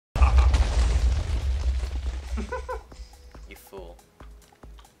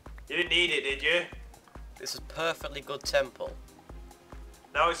You didn't need it, did you? This is perfectly good temple.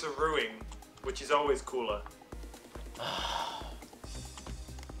 Now it's a ruin, which is always cooler.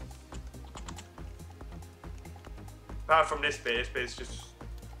 Apart from this bit's just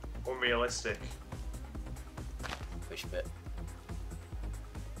unrealistic. Which bit?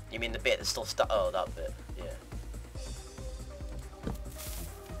 You mean the bit that's still stuck? Oh, that bit. Yeah.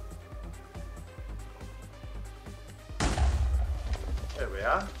 There we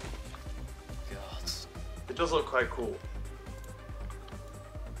are. God. It does look quite cool.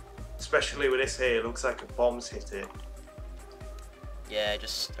 Especially with this here, it looks like a bomb's hit it. Yeah,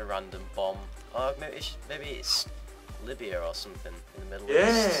 just a random bomb. Oh, maybe it's Libya or something in the Middle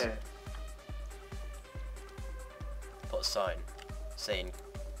East. Yeah. Put a sign saying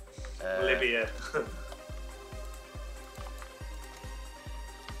Libya.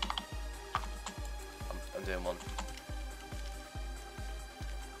 I'm doing one.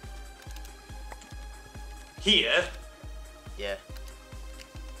 Here? Yeah.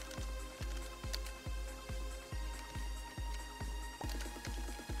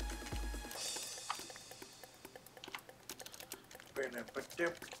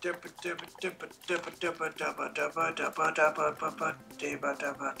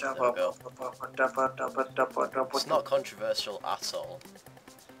 It's not controversial at all.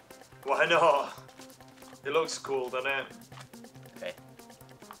 Why not? It looks cool, doesn't it? Okay.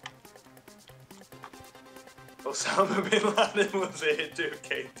 Osama bin Laden was here too,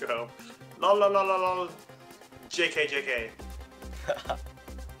 K12. Lol lol lol lol. JK JK.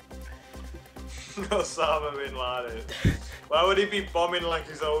 Osama bin Laden. Why would he be bombing like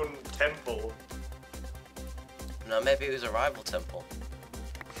his own temple? No, maybe it was a rival temple.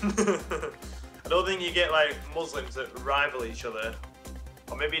 I don't think you get like Muslims that rival each other.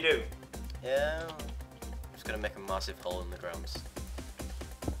 Or maybe you do. Yeah. I'm just gonna make a massive hole in the ground.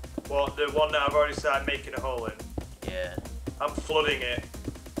 Well, the one that I've already started making a hole in. Yeah. I'm flooding it.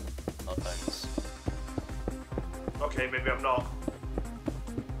 Oh, thanks. Okay, maybe I'm not.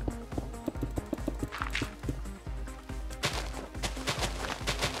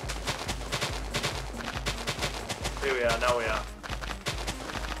 Here we are, now we are.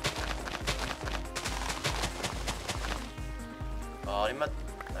 Oh, hang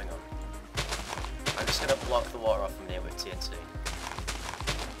on. I'm just gonna block the water off from here with TNT.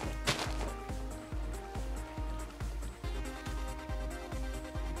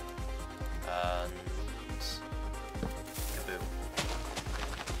 And kaboom.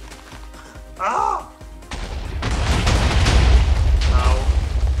 Ah! Ow.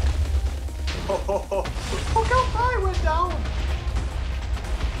 Oh, look how high I went down!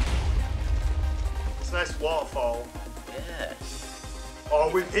 It's a nice waterfall. Yeah. Oh,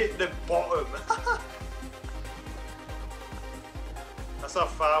 we've hit the bottom. That's how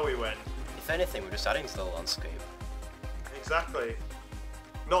far we went. If anything, we're just adding to the landscape. Exactly.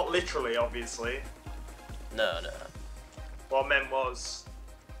 Not literally, obviously. No. What I meant was,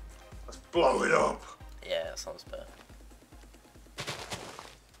 let's blow it up. Yeah, that sounds better.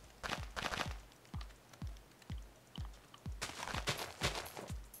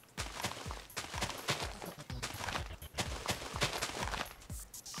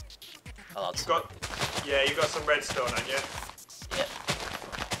 I'll add some. Yeah, you got some redstone on you. Yeah.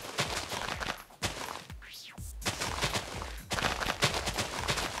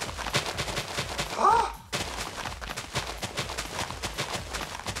 Ah!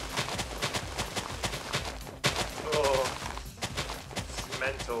 Oh, it's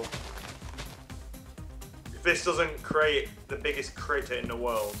mental. If this doesn't create the biggest crater in the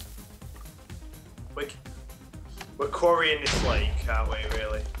world, we're quarrying this lake, aren't we,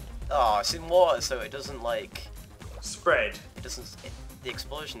 really? Oh, it's in water, so it doesn't like Spread. it doesn't. The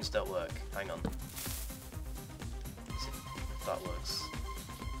explosions don't work. Hang on. See if that works.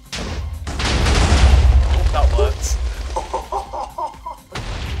 Oh, that worked.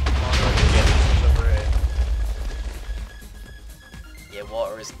 Yeah,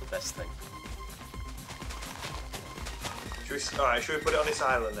 water isn't the best thing. Alright, should we put it on this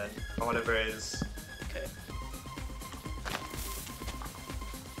island then? Or whatever it is. Okay.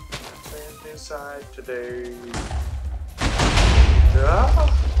 Inside today. Ah,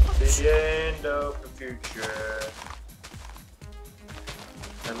 the end of the future.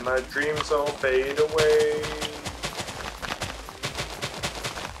 And my dreams all fade away.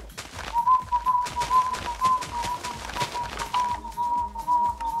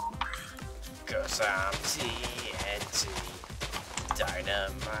 Cause I'm TNT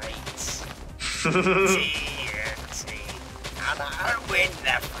Dynamite. TNT. And I win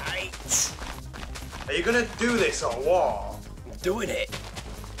the fight. Are you gonna do this or what? I'm doing it.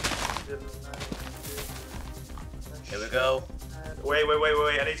 Here we go. Wait.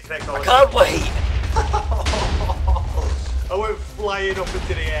 I need to connect all I this. can't wait! I went flying up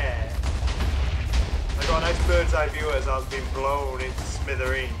into the air. I got a nice bird's eye view as I was being blown into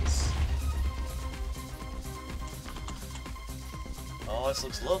smithereens. Oh, this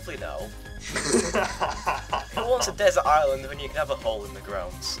looks lovely now. Who wants a desert island when you can have a hole in the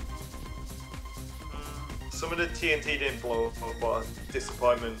ground? Some of the TNT didn't blow up, but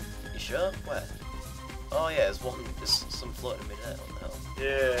disappointment. You sure? Where? Oh yeah, there's some floating mid-air. What the hell?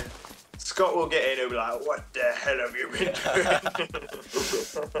 Yeah. Scott will get in and be like, what the hell have you been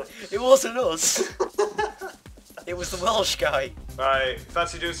doing? It wasn't us! It was the Welsh guy. Right,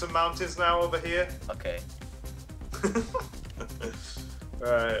 fancy doing some mountains now over here? Okay.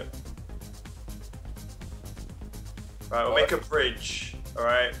 Right. Right, we'll make a bridge,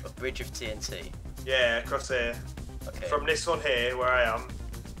 alright? A bridge of TNT. Yeah, across here. Okay. From this one here, where I am.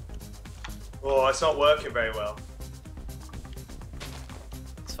 Oh, it's not working very well.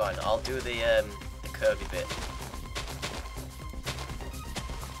 It's fine, I'll do the curvy bit.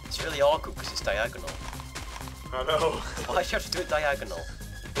 It's really awkward because it's diagonal. I know. Why do you have to do it diagonal?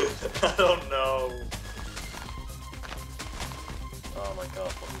 I don't know. Oh my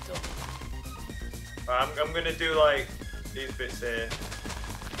god, what have you done? Right, I'm gonna do like these bits here.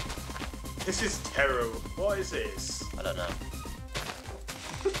 This is terrible. What is this? I don't know.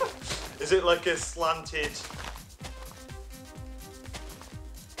 Is it like a slanted...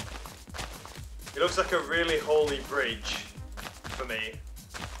 It looks like a really holy bridge for me.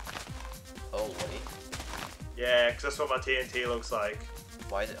 Holy. Yeah, because that's what my TNT looks like.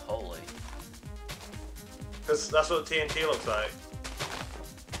 Why is it holy? Because that's what TNT looks like.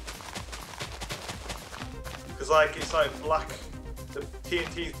 Because like, it's like black. The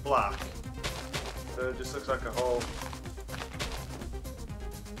TNT's black. So it just looks like a hole.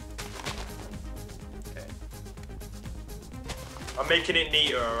 Okay. I'm making it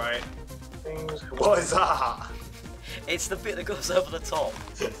neater, alright? What is that? It's the bit that goes over the top.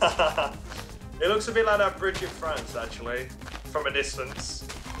 It looks a bit like that bridge in France, actually, from a distance.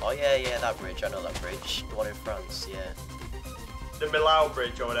 Oh yeah, that bridge. I know that bridge. The one in France, yeah. The Millau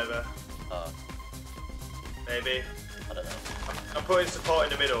Bridge or whatever, Oh, maybe. I don't know. I'm putting support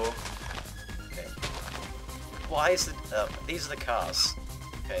in the middle. Okay. Why is the... these are the cars.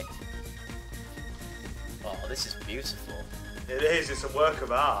 Okay. Oh, this is beautiful. It is, it's a work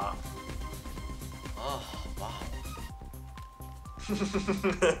of art. Oh, wow.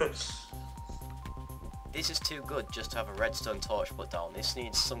 This is too good just to have a redstone torch put down. This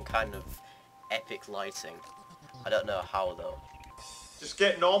needs some kind of epic lighting. I don't know how though. Just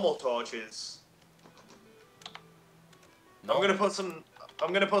get normal torches. No. I'm gonna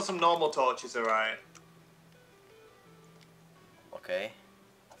put some normal torches, alright? Okay.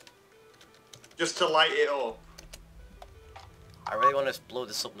 Just to light it up. I really want to blow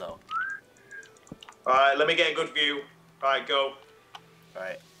this up now. Alright, let me get a good view. Alright, go.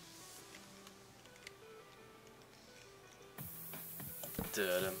 Right.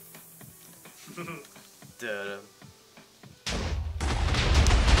 Dum. Dum.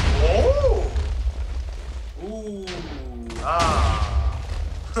 Oh! Ooh. Ah.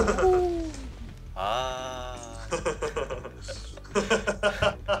 Ooh. Ah.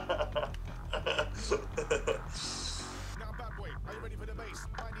 Now, bad boy, are you ready for the bass?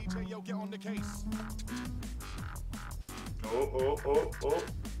 My DJ, yo, get on the case. Oh.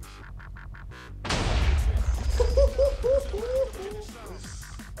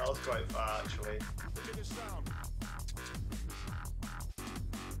 That was quite far, actually. Look at this sound.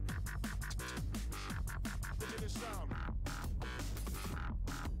 Look at this sound.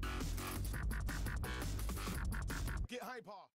 Get hyper.